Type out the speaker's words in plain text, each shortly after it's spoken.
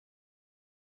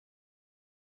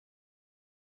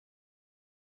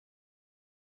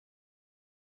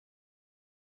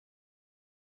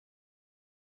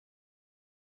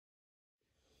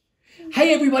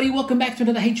Hey everybody, welcome back to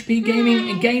another HP Gaming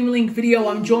and GameLINK video.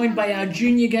 I'm joined by our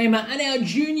junior gamer and our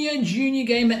junior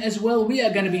gamer as well. We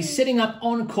are going to be setting up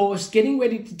on course, getting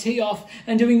ready to tee off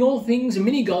and doing all things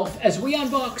mini golf as we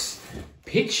unbox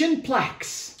Pitch and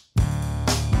Plakks.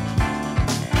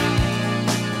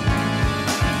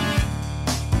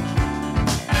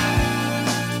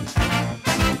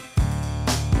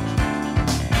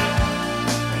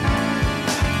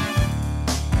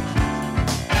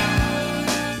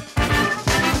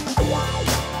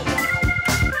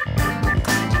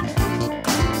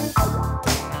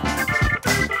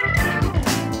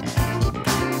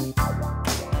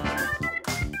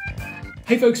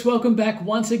 Hey folks, welcome back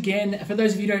once again. For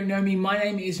those of you who don't know me, my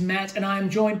name is Matt and I am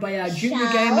joined by our junior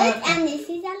gamer. And this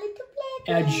is our little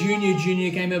Blair. Our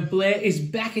junior gamer Blair is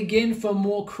back again for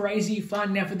more crazy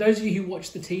fun. Now for those of you who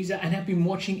watched the teaser and have been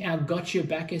watching our Gotcha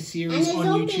Backer series on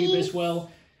YouTube as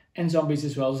well, and zombies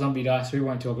as well, Zombie Dice, we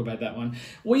won't talk about that one.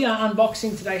 We are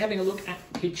unboxing today, having a look at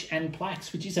Pitch and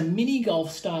Plakks, which is a mini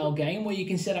golf style game where you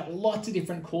can set up lots of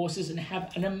different courses and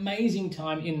have an amazing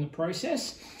time in the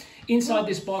process. Inside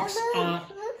this box are,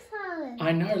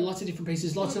 I know, lots of different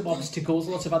pieces, lots of obstacles,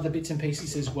 lots of other bits and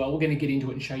pieces as well. We're going to get into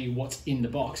it and show you what's in the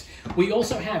box. We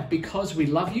also have, because we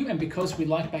love you and because we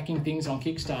like backing things on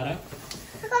Kickstarter,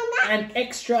 an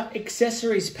extra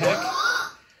accessories pack,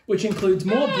 which includes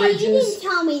more bridges, you didn't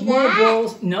tell me more that.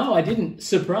 balls. No, I didn't.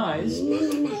 Surprise.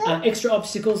 Extra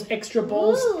obstacles, extra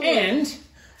balls, and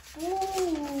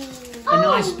a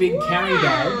nice big carry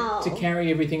bag to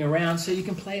carry everything around so you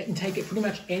can play it and take it pretty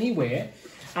much anywhere.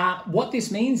 What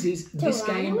this means is this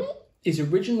game is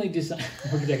originally designed...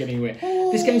 We can take it anywhere.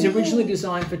 This game is originally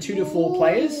designed for 2 to 4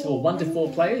 players, or 1 to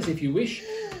 4 players if you wish.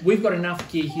 We've got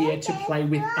enough gear here to play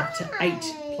with up to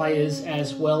 8 players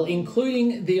as well,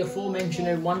 including the aforementioned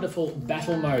and wonderful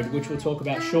battle mode, which we'll talk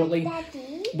about shortly.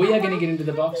 We are going to get into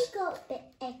the box.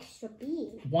 Extra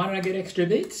bits. Why did I get extra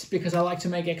bits? Because I like to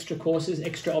make extra courses,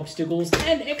 extra obstacles,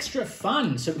 and extra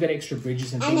fun. So we've got extra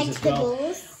bridges and things as well.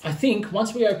 Balls. I think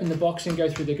once we open the box and go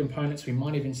through the components, we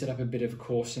might even set up a bit of a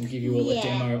course and give you all a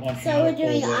demo on how it all works. So we're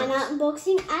doing an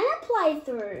unboxing and a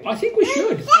playthrough. I think we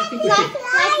should.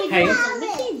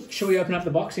 Hey, shall we open up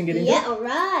the box and get into it? Yeah,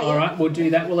 alright. Alright, we'll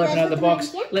do that. We'll open up the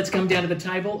box. Let's come down to the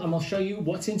table and we'll show you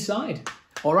what's inside.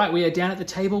 All right, we are down at the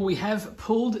table. We have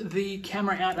pulled the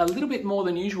camera out a little bit more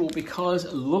than usual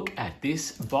because look at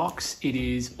this box. It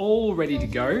is all ready to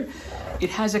go. It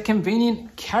has a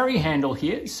convenient carry handle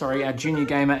here. Sorry, our junior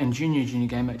gamer and junior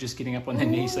gamer just getting up on their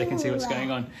knees so they can see what's going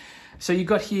on. So you've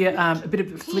got here a bit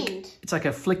of a flick. It's like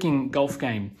a flicking golf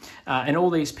game. And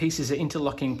all these pieces are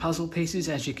interlocking puzzle pieces,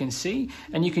 as you can see.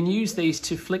 And you can use these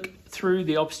to flick through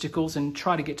the obstacles and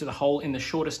try to get to the hole in the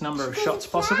shortest number of shots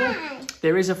possible.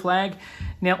 There is a flag.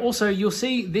 Now also you'll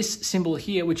see this symbol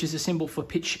here, which is a symbol for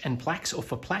Pitch and Plakks, or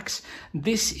for Plakks.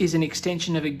 This is an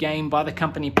extension of a game by the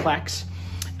company Plakks.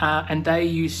 And they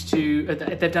used to,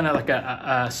 they've done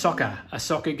a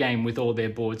soccer game with all their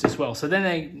boards as well. So then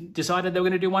they decided they were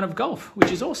going to do one of golf,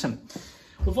 which is awesome.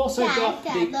 We've also got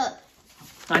the...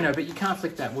 I know, but you can't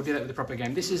flick that. We'll do that with the proper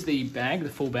game. This is the bag, the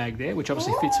full bag there, which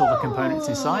obviously fits all the components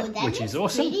inside, which is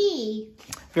awesome. Pretty.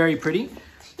 Very pretty.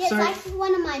 Yeah, so, it's like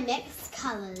one of my next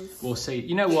colours. We'll see.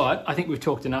 You know what? I think we've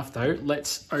talked enough though.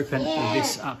 Let's open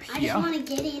this up here. I just want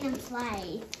to get in and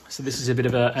play. So this is a bit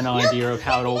of an idea of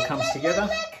how it all comes together.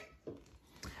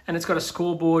 And it's got a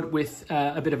scoreboard with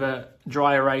a bit of a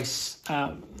dry erase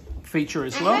feature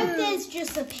as well. I hope there's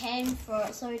just a pen for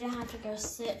it so we don't have to go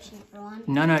searching for one.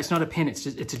 No, it's not a pen. It's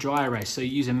a dry erase. So you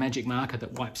use a magic marker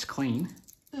that wipes clean.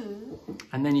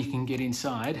 And then you can get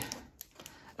inside,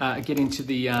 get into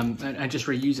the, and just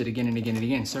reuse it again and again and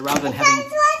again. So rather than having...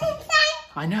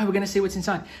 I know, we're going to see what's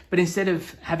inside. But instead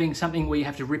of having something where you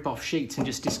have to rip off sheets and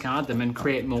just discard them and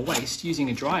create more waste, using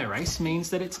a dry erase means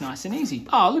that it's nice and easy.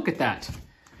 Oh, look at that.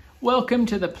 Welcome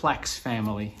to the Plakks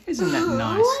family. Isn't that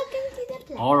nice?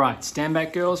 All right, stand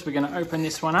back, girls. We're going to open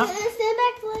this one up. Stand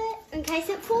back, Blair, in case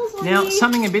it falls on Now, you.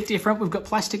 something a bit different. We've got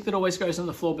plastic that always goes on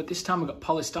the floor, but this time we've got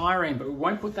polystyrene, but we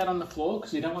won't put that on the floor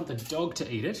because we don't want the dog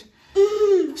to eat it.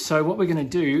 So what we're going to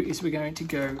do is we're going to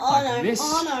go like this.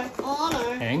 Oh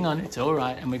no. Hang on, it's all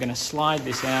right. And we're going to slide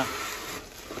this out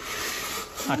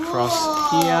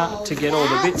across here to get all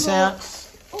the bits out.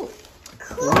 Cool.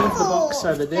 Leave the box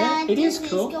over there. It is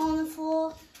cool. Go on the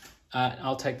floor.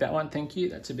 I'll take that one, thank you.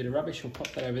 That's a bit of rubbish. We'll pop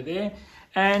that over there.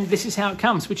 And this is how it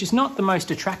comes, which is not the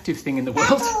most attractive thing in the world.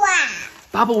 Bubble wrap.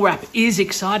 Bubble wrap is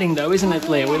exciting though, isn't it,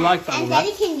 Blair? We like bubble wrap.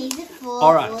 And Daddy can use it for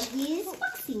all right. his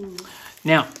boxing.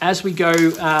 Now, as we go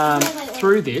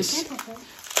through this,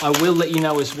 I will let you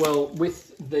know as well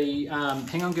with the...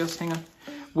 hang on, girls, hang on.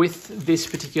 with this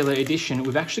particular edition,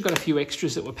 we've actually got a few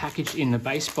extras that were packaged in the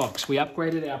base box. We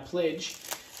upgraded our pledge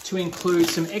to include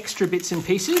some extra bits and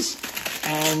pieces,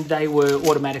 and they were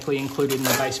automatically included in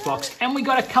the base box. And we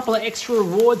got a couple of extra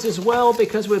rewards as well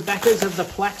because we're backers of the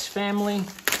Plakks family.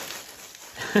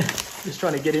 Just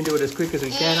trying to get into it as quick as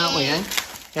we can, aren't we, Hank?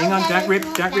 Hang on, don't rip.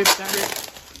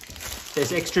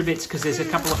 There's extra bits because there's a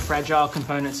couple of fragile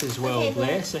components as well, okay,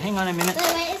 Blair. So hang on a minute.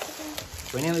 Wait.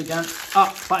 We're nearly done.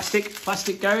 Oh,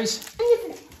 plastic goes.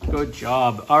 Good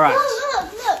job. All right.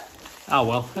 Look. Oh,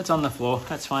 well, that's on the floor.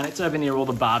 That's fine. It's over near all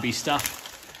the Barbie stuff.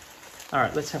 All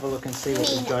right, let's have a look and see what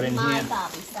we've got in here.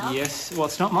 Barbie stuff? Yes. Well,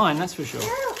 it's not mine, that's for sure.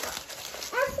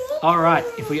 All right,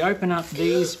 if we open up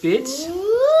these bits,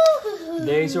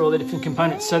 these are all the different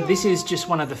components. So this is just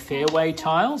one of the fairway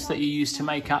tiles that you use to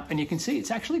make up. And you can see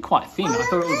it's actually quite thin. I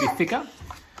thought it would be thicker.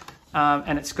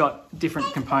 And it's got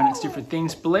different components, different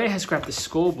things. Blair has grabbed the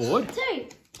scoreboard.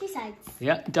 Two sides.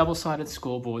 Yeah, double-sided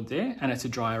scoreboard there. And it's a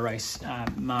dry erase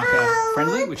marker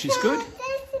friendly, which is good.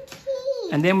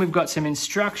 And then we've got some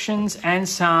instructions and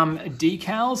some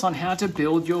decals on how to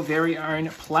build your very own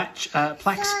Plakks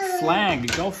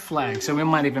flag, golf flag. So we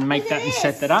might even make that and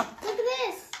set that up. Look at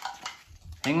this.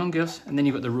 Hang on, girls. And then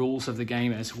you've got the rules of the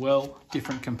game as well,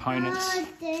 different components.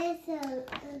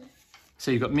 So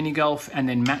you've got mini golf and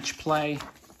then match play.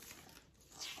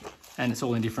 And it's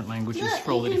all in different languages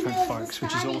for all the different folks,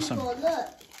 which is awesome.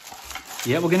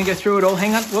 Yeah, we're going to go through it all.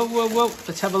 Hang on. Whoa.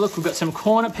 Let's have a look. We've got some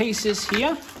corner pieces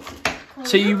here.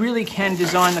 So you really can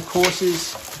design the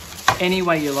courses any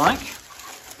way you like.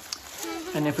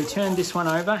 And if we turn this one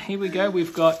over, here we go.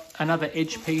 We've got another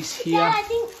edge piece here. Dad, I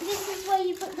think this is where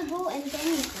you put the ball and then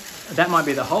you put it. That might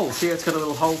be the hole. See, it's got a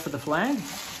little hole for the flag.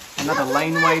 Another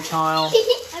laneway tile.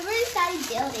 I've already started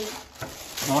building.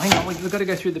 Well, hang on. We've got to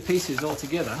go through the pieces all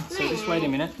together. So just wait a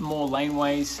minute. More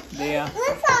laneways there.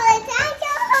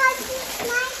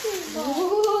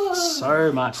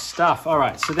 So much stuff. All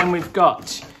right. So then we've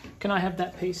got... Can I have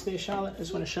that piece there, Charlotte? I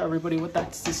just want to show everybody what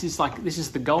this is like. This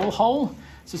is the goal hole.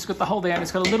 So it's got the hole there, and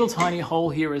it's got a little tiny hole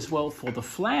here as well for the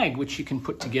flag, which you can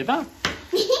put together.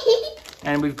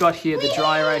 And we've got here the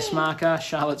dry erase marker.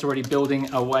 Charlotte's already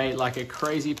building away like a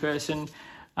crazy person.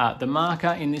 The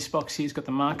marker in this box here's got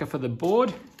the marker for the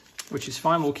board, which is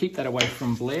fine. We'll keep that away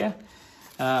from Blair.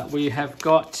 We have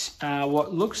got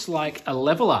what looks like a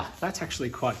leveler. That's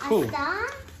actually quite cool.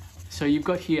 So you've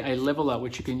got here a leveler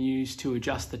which you can use to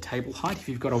adjust the table height if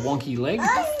you've got a wonky leg.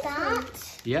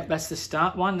 Yep, that's the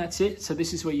start one. That's it. So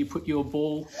this is where you put your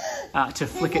ball to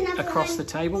flick it across the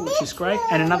table, which is great.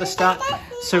 And another start.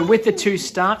 So with the two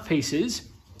start pieces,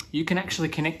 you can actually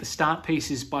connect the start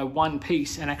pieces by one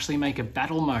piece and actually make a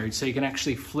battle mode. So you can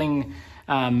actually fling,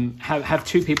 have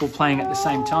two people playing at the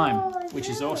same time, which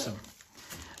is awesome.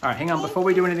 All right, hang on. Before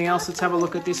we do anything else, let's have a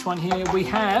look at this one here. We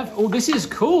have, oh, this is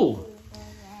cool.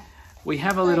 We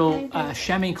have a little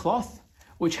chamois cloth,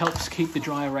 which helps keep the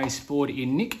dry erase board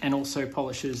in nick and also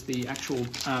polishes the actual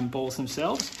balls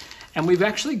themselves. And we've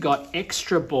actually got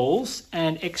extra balls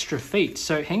and extra feet.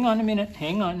 So hang on a minute,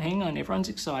 hang on. Everyone's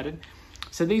excited.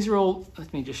 So these are all,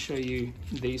 let me just show you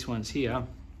these ones here.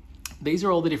 These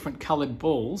are all the different coloured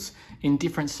balls in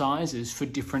different sizes for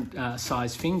different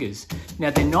size fingers. Now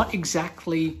they're not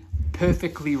exactly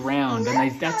perfectly round,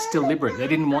 and that's deliberate. They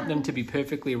didn't want them to be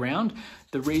perfectly round.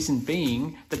 The reason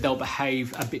being that they'll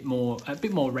behave a bit more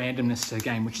randomness to the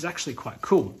game, which is actually quite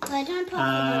cool.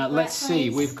 Let's see.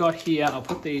 We've got here. I'll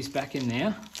put these back in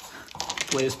there.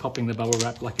 Blair's popping the bubble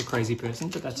wrap like a crazy person,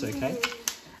 but that's okay.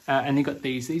 And you've got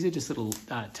these. These are just little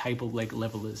table leg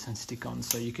levelers and stick-ons,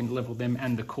 so you can level them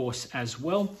and the course as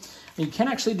well. And you can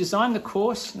actually design the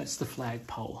course. That's the flag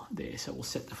pole there, so we'll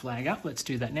set the flag up. Let's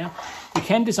do that now. You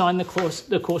can design the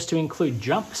course to include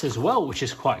jumps as well, which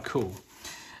is quite cool.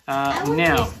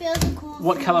 Now,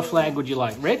 what colour flag would you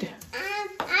like? Red?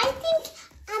 I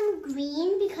think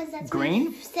green, because that's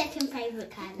my second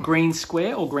favourite colour. Green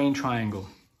square or green triangle?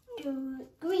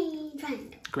 Green triangle.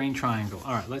 Green triangle.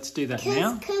 All right, let's do that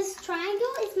now. Because triangle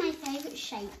is my favourite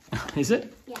shape. Is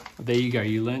it? Yeah. There you go.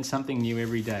 You learn something new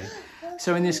every day.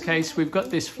 So in this case, we've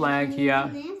got this flag here.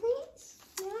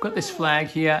 We've got this flag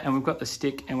here, and we've got the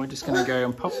stick, and we're just going to go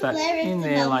and pop that in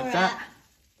there like that.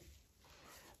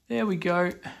 There we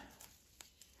go.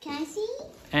 Can I see?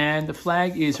 And the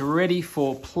flag is ready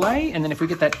for play. And then if we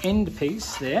get that end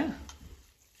piece there.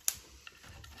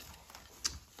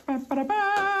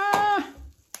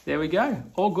 There we go.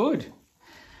 All good.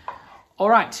 All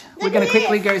right. We're going to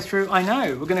quickly go through. I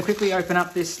know. We're going to quickly open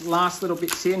up this last little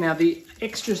bits here. Now, the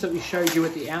extras that we showed you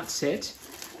at the outset,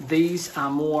 these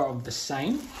are more of the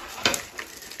same.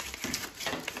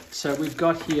 So we've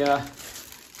got here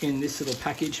in this little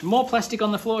package. More plastic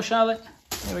on the floor, Charlotte.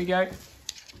 There we go.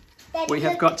 We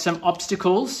have got some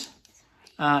obstacles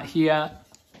here.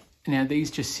 Now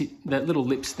these just sit, the little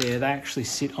lips there, they actually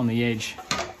sit on the edge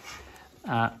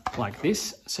like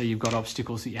this. So you've got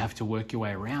obstacles that you have to work your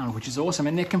way around, which is awesome.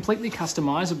 And they're completely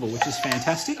customizable, which is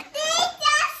fantastic.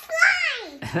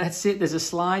 That's it, there's a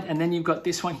slide, and then you've got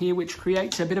this one here which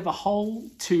creates a bit of a hole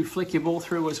to flick your ball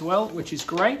through as well, which is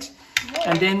great.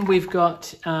 And then we've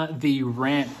got the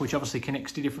ramp, which obviously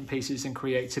connects to different pieces and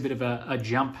creates a bit of a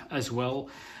jump as well.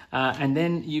 And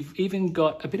then you've even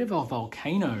got a bit of a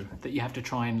volcano that you have to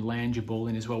try and land your ball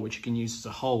in as well, which you can use as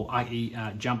a hole, i.e.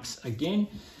 jumps again.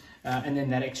 And then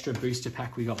that extra booster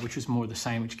pack we got, which was more of the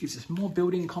same, which gives us more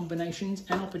building combinations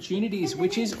and opportunities,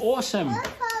 which is awesome.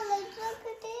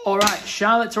 All right,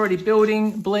 Charlotte's already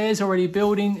building, Blair's already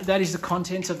building. That is the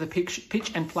contents of the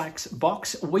Pitch and Plakks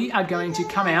box. We are going to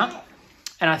come out,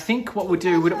 and I think what we'll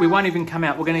do, we won't even come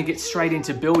out. We're going to get straight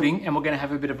into building, and we're going to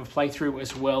have a bit of a playthrough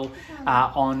as well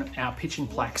on our Pitch and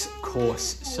Plakks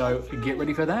course. So get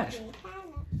ready for that.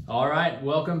 All right,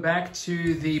 welcome back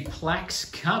to the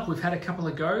Plakks Cup. We've had a couple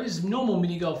of goes. Normal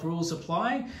mini golf rules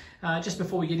apply. Just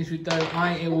before we get into it though,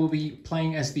 I will be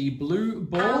playing as the blue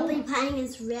ball. I'll be playing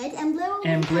as red, and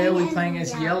Blair will be playing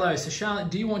as yellow. So Charlotte,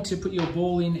 do you want to put your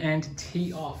ball in and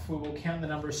tee off? We will count the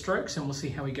number of strokes and we'll see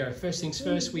how we go. First things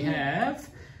first, we have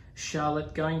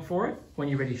Charlotte going for it. When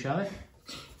you're ready, Charlotte.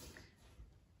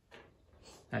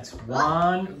 That's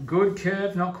one, good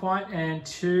curve, not quite, and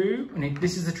two. And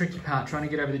this is the tricky part, trying to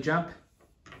get over the jump.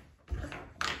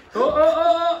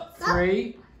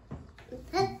 Three.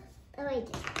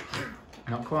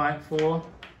 Not quite, four.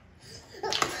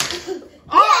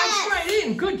 Oh, straight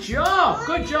in, good job,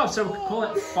 good job. So we'll call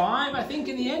it five, I think,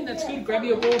 in the end. That's good, grab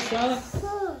your ball, Charlotte.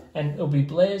 And it'll be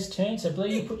Blair's turn. So Blair,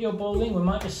 you put your ball in. We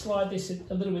might just slide this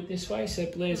a little bit this way, so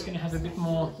Blair's gonna have a bit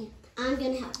more. I'm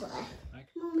gonna have Blair.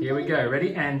 Here we go,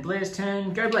 ready? And Blair's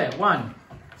turn. Go, Blair. 1,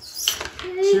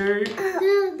 2.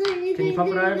 Can you pop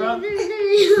it over?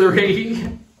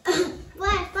 3.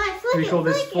 Do we call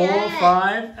this 4,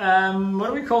 5? What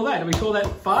do we call that? Do we call that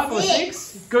 5 or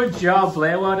 6? Good job,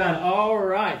 Blair. Well done. All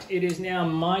right. It is now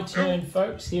my turn,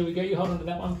 folks. Here we go. You hold on to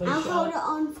that one, please, I'll Charlotte.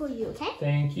 hold it on for you, okay?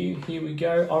 Thank you. Here we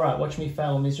go. All right. Watch me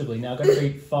fail miserably. Now, I've got to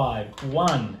beat 5.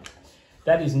 1.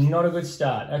 That is not a good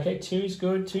start. Okay, 2's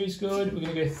good. 2's good. We're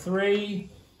going to go 3.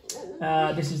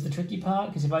 This is the tricky part,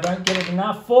 because if I don't get it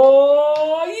enough,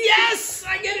 4, yes,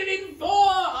 I get it in 4.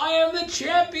 I am the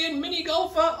champion mini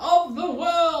golfer of the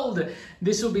world.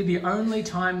 This will be the only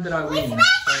time that I win,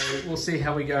 so we'll see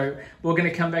how we go. We're going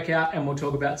to come back out and we'll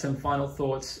talk about some final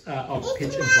thoughts of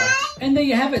Pitch and Plakks. And there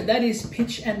you have it. That is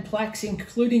Pitch and Plakks,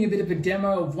 including a bit of a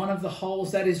demo of one of the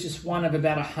holes. That is just one of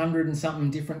about 100 and something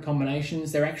different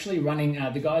combinations. They're actually running,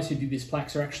 the guys who did this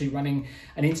Plakks are actually running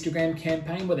an Instagram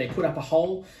campaign where they put up a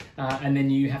hole and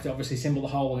then you have to obviously assemble the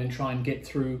hole and then try and get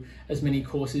through as many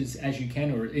courses as you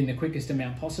can, or in the quickest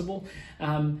amount possible.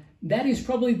 That is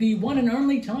probably the one and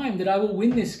only time that I will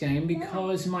win this game,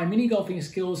 because my mini golfing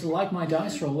skills, like my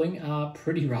dice rolling, are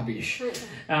pretty rubbish.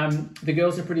 The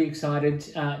girls are pretty excited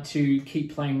to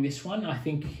keep playing this one. I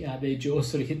think their jaws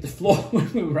sort of hit the floor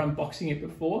when we were unboxing it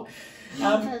before.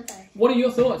 What are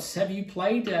your thoughts? Have you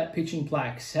played Pitch and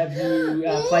Plakks? Have you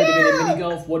played a bit of mini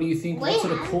golf? What do you think? What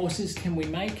sort of courses can we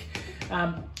make?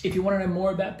 If you want to know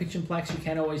more about Pitch and Plakks, you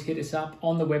can always hit us up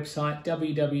on the website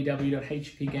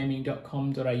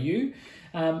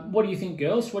www.hpgaming.com.au. What do you think,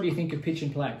 girls? What do you think of Pitch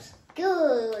and Plakks?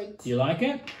 Good. Do you like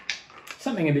it?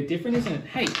 Something a bit different, isn't it?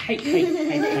 Hey.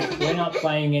 We're not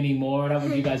playing anymore. I don't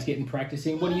want you guys getting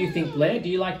practicing. What do you think, Blair? Do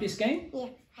you like this game? Yeah.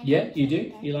 Yeah, you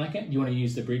do? You like it? You want to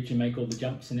use the bridge and make all the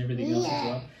jumps and everything else as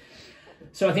well?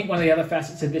 So I think one of the other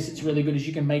facets of this that's really good is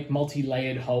you can make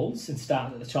multi-layered holes and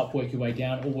start at the top, work your way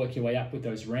down, or work your way up with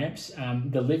those ramps.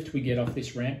 The lift we get off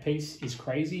this ramp piece is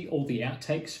crazy. All the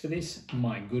outtakes for this,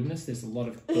 my goodness, there's a lot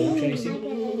of ball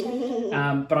chasing.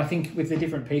 But I think with the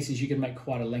different pieces, you can make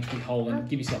quite a lengthy hole and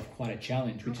give yourself quite a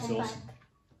challenge, which is awesome.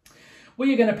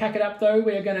 We are going to pack it up though.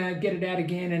 We are going to get it out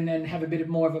again and then have a bit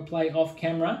more of a play off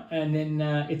camera. And then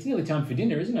it's nearly time for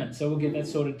dinner, isn't it? So we'll get that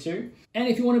sorted too. And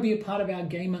if you want to be a part of our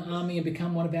gamer army and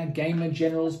become one of our gamer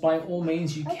generals, by all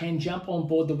means, you can jump on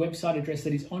board the website address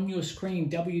that is on your screen,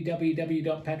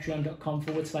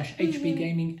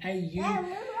 www.patreon.com/hpgamingau.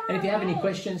 And if you have any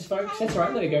questions, folks, that's all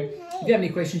right, let it go. If you have any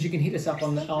questions, you can hit us up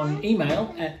on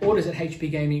email at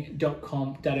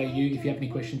orders@hpgaming.com.au if you have any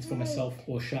questions for myself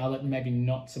or Charlotte, and maybe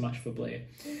not so much for Blair.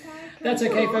 That's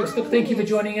okay, folks. Look, thank you for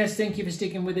joining us. Thank you for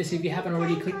sticking with us. If you haven't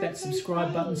already, click that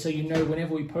subscribe button so you know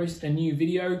whenever we post a new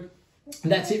video.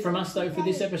 That's it from us, though, for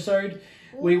this episode.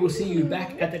 We will see you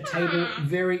back at the table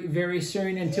very, very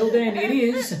soon. Until then, it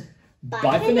is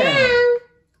bye for now.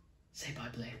 Say bye,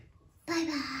 Blair.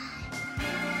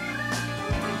 Bye-bye.